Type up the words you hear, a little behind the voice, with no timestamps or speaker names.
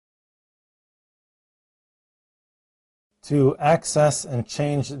To access and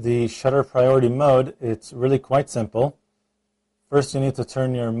change the shutter priority mode, it's really quite simple. First, you need to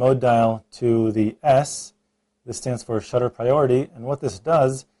turn your mode dial to the S. This stands for shutter priority, and what this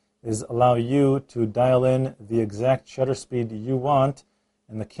does is allow you to dial in the exact shutter speed you want,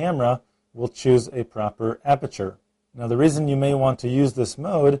 and the camera will choose a proper aperture. Now, the reason you may want to use this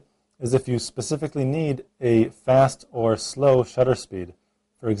mode is if you specifically need a fast or slow shutter speed.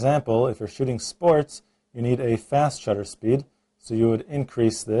 For example, if you're shooting sports, you need a fast shutter speed, so you would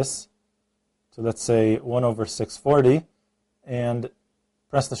increase this to, let's say, 1/640, and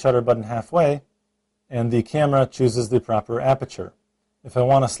press the shutter button halfway, and the camera chooses the proper aperture. If I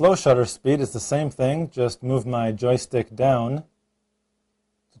want a slow shutter speed, it's the same thing, just move my joystick down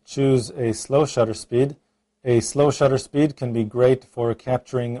to choose a slow shutter speed. A slow shutter speed can be great for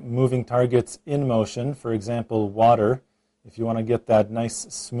capturing moving targets in motion, for example, water. If you want to get that nice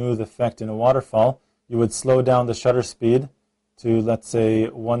smooth effect in a waterfall, you would slow down the shutter speed to, let's say,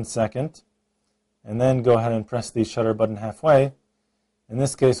 1 second, and then go ahead and press the shutter button halfway. In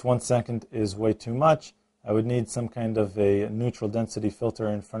this case, 1 second is way too much. I would need some kind of a neutral density filter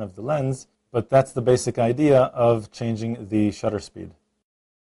in front of the lens, but that's the basic idea of changing the shutter speed.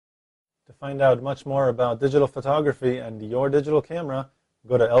 To find out much more about digital photography and your digital camera,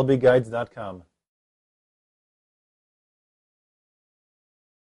 go to lbguides.com.